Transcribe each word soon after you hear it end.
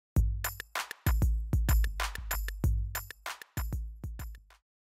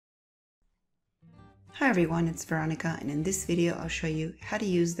Hi everyone, it's Veronica, and in this video I'll show you how to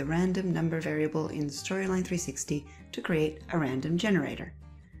use the random number variable in Storyline 360 to create a random generator.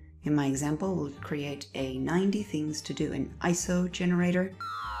 In my example, we'll create a 90 things to do in ISO generator.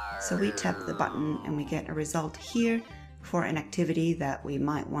 So we tap the button and we get a result here for an activity that we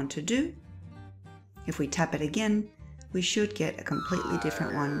might want to do. If we tap it again, we should get a completely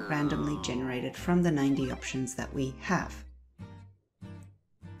different one randomly generated from the 90 options that we have.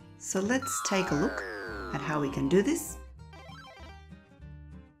 So let's take a look at how we can do this.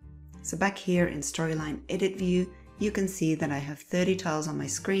 So back here in Storyline Edit View, you can see that I have 30 tiles on my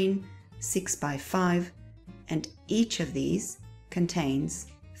screen, 6 by 5, and each of these contains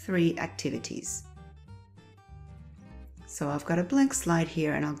 3 activities. So I've got a blank slide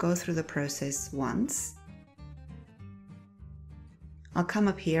here and I'll go through the process once. I'll come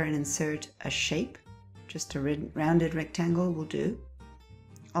up here and insert a shape, just a rounded rectangle will do.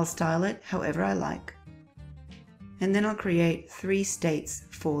 I'll style it however I like. And then I'll create 3 states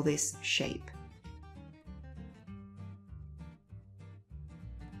for this shape.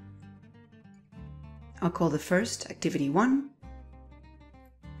 I'll call the first activity 1,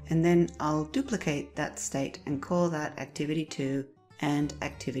 and then I'll duplicate that state and call that activity 2 and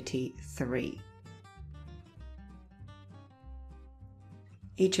activity 3.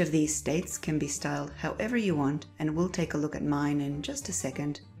 Each of these states can be styled however you want, and we'll take a look at mine in just a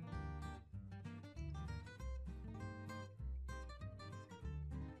second.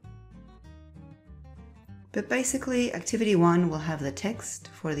 But basically, activity 1 will have the text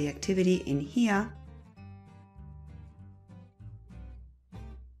for the activity in here.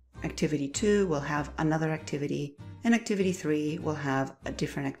 Activity 2 will have another activity, and activity 3 will have a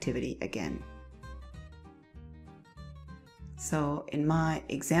different activity again. So in my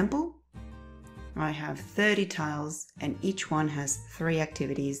example, I have 30 tiles and each one has 3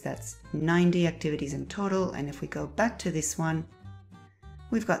 activities. That's 90 activities in total. And if we go back to this one,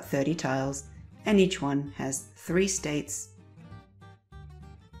 we've got 30 tiles and each one has 3 states.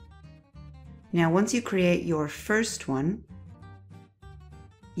 Now, once you create your first one,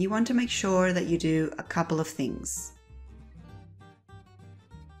 you want to make sure that you do a couple of things.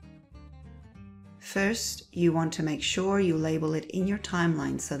 First, you want to make sure you label it in your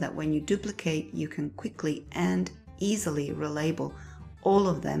timeline so that when you duplicate, you can quickly and easily relabel all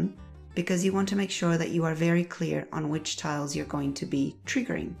of them, because you want to make sure that you are very clear on which tiles you're going to be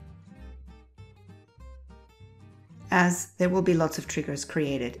triggering, as there will be lots of triggers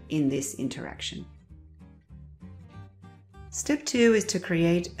created in this interaction. Step 2 is to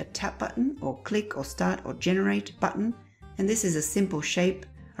create a tap button or click or start or generate button, and this is a simple shape,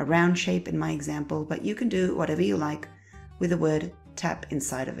 a round shape in my example, but you can do whatever you like with the word tap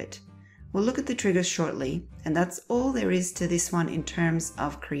inside of it. We'll look at the triggers shortly, and that's all there is to this one in terms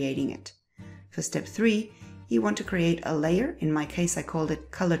of creating it. For step 3, you want to create a layer. In my case, I called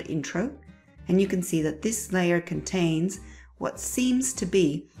it colored intro, and you can see that this layer contains what seems to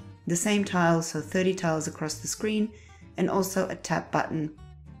be the same tiles, so 30 tiles across the screen, and also a tap button.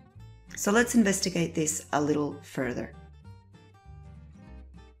 So let's investigate this a little further.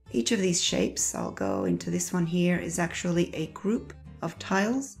 Each of these shapes, I'll go into this one here, is actually a group of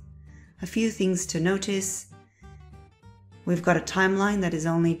tiles. A few things to notice. We've got a timeline that is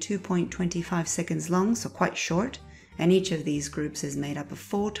only 2.25 seconds long, so quite short, and each of these groups is made up of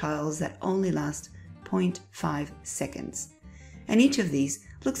 4 tiles that only last 0.5 seconds. And each of these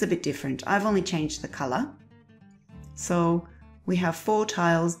looks a bit different. I've only changed the color. So we have 4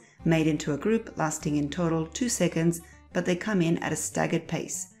 tiles made into a group lasting in total 2 seconds, but they come in at a staggered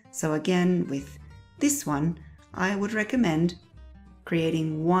pace. So again, with this one, I would recommend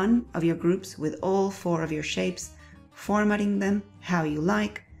creating one of your groups with all 4 of your shapes, formatting them how you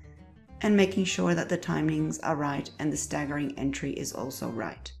like, and making sure that the timings are right and the staggering entry is also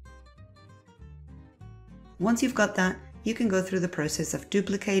right. Once you've got that, you can go through the process of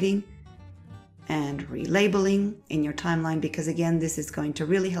duplicating and relabeling in your timeline, because again, this is going to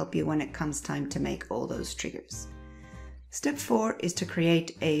really help you when it comes time to make all those triggers. Step 4 is to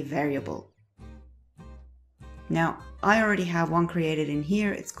create a variable. Now, I already have one created in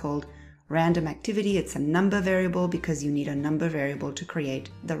here. It's called random activity. It's a number variable because you need a number variable to create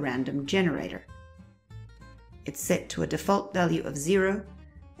the random generator. It's set to a default value of 0,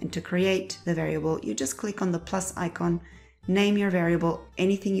 and to create the variable, you just click on the plus icon, name your variable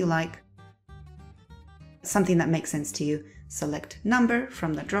anything you like, something that makes sense to you. Select number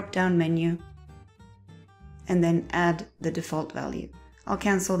from the drop-down menu, and then add the default value. I'll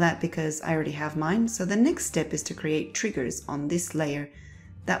cancel that because I already have mine. So the next step is to create triggers on this layer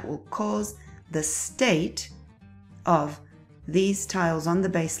that will cause the state of these tiles on the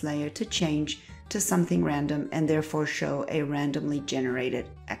base layer to change to something random and therefore show a randomly generated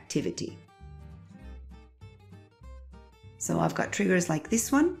activity. So I've got triggers like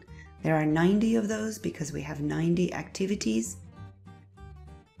this one. There are 90 of those because we have 90 activities.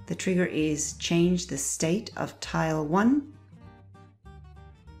 The trigger is change the state of tile 1,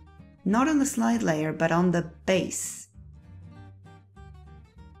 not on the slide layer, but on the base.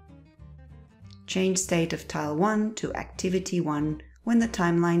 Change state of tile 1 to activity 1 when the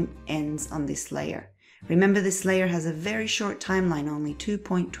timeline ends on this layer. Remember, this layer has a very short timeline, only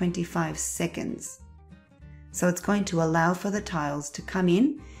 2.25 seconds. So it's going to allow for the tiles to come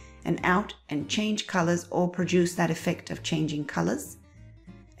in and out and change colors or produce that effect of changing colors.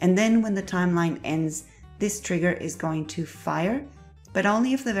 And then when the timeline ends, this trigger is going to fire, but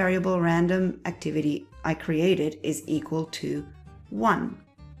only if the variable random activity I created is equal to 1.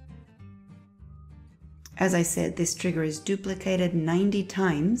 As I said, this trigger is duplicated 90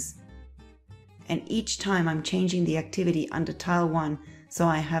 times, and each time I'm changing the activity under tile 1, so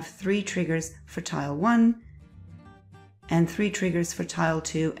I have 3 triggers for tile 1, and 3 triggers for tile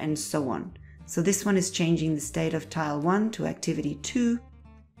 2, and so on. So this one is changing the state of tile 1 to activity 2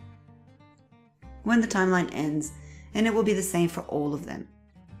 when the timeline ends, and it will be the same for all of them.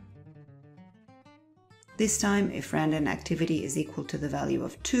 This time, if random activity is equal to the value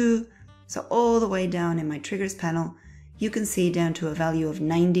of 2, so all the way down in my triggers panel, you can see down to a value of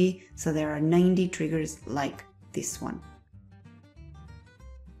 90, so there are 90 triggers like this one.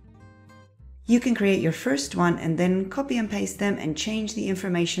 You can create your first one and then copy and paste them and change the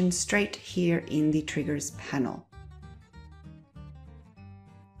information straight here in the triggers panel.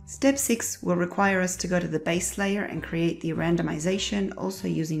 Step 6 will require us to go to the base layer and create the randomization, also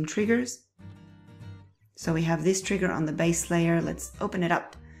using triggers. So we have this trigger on the base layer. Let's open it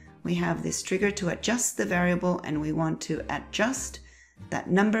up. We have this trigger to adjust the variable, and we want to adjust that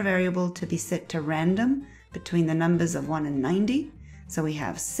number variable to be set to random between the numbers of 1 and 90. So we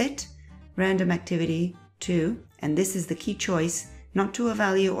have set random activity to, and this is the key choice, not to a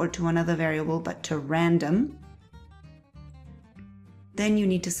value or to another variable, but to random. Then you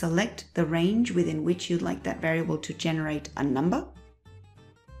need to select the range within which you'd like that variable to generate a number.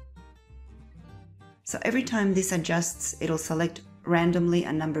 So every time this adjusts, it'll select randomly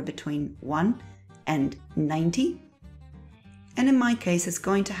a number between 1 and 90. And in my case, it's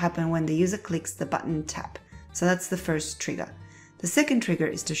going to happen when the user clicks the button tap. So that's the first trigger. The second trigger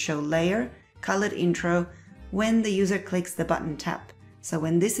is to show layer, colored intro, when the user clicks the button tap. So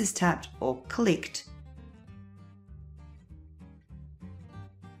when this is tapped or clicked,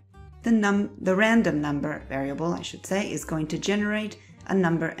 the random number variable, I should say, is going to generate a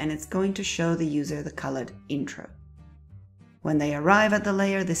number, and it's going to show the user the colored intro. When they arrive at the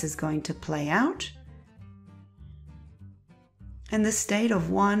layer, this is going to play out, and the state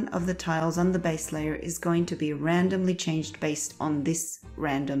of one of the tiles on the base layer is going to be randomly changed based on this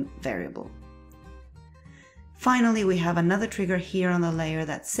random variable. Finally, we have another trigger here on the layer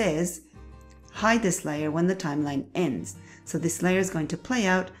that says hide this layer when the timeline ends. So this layer is going to play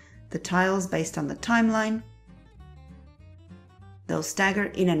out the tiles based on the timeline. They'll stagger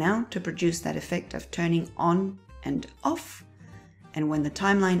in and out to produce that effect of turning on and off. And when the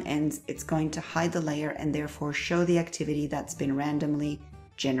timeline ends, it's going to hide the layer and therefore show the activity that's been randomly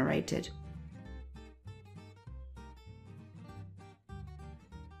generated.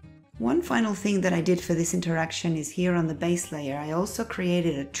 One final thing that I did for this interaction is here on the base layer, I also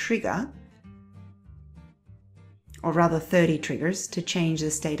created a trigger, or rather 30 triggers, to change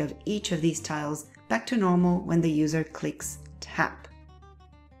the state of each of these tiles back to normal when the user clicks tap.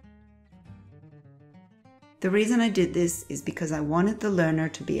 The reason I did this is because I wanted the learner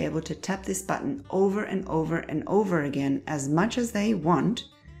to be able to tap this button over and over and over again as much as they want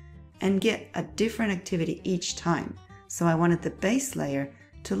and get a different activity each time. So I wanted the base layer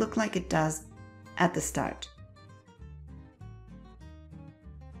to look like it does at the start,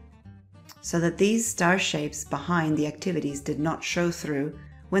 so that these star shapes behind the activities did not show through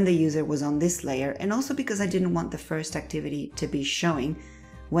when the user was on this layer, and also because I didn't want the first activity to be showing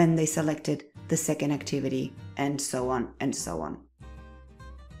when they selected the second activity, and so on and so on.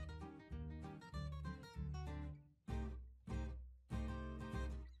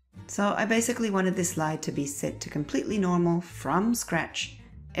 So I basically wanted this slide to be set to completely normal from scratch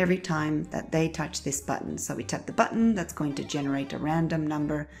every time that they touch this button. So we tap the button, that's going to generate a random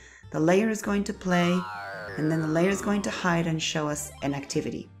number. The layer is going to play, and then the layer is going to hide and show us an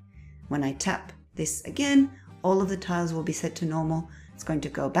activity. When I tap this again, all of the tiles will be set to normal. It's going to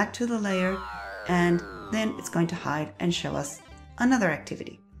go back to the layer, and then it's going to hide and show us another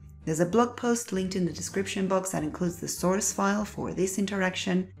activity. There's a blog post linked in the description box that includes the source file for this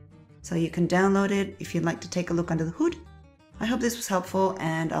interaction. So you can download it if you'd like to take a look under the hood. I hope this was helpful,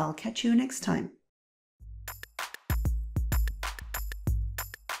 and I'll catch you next time.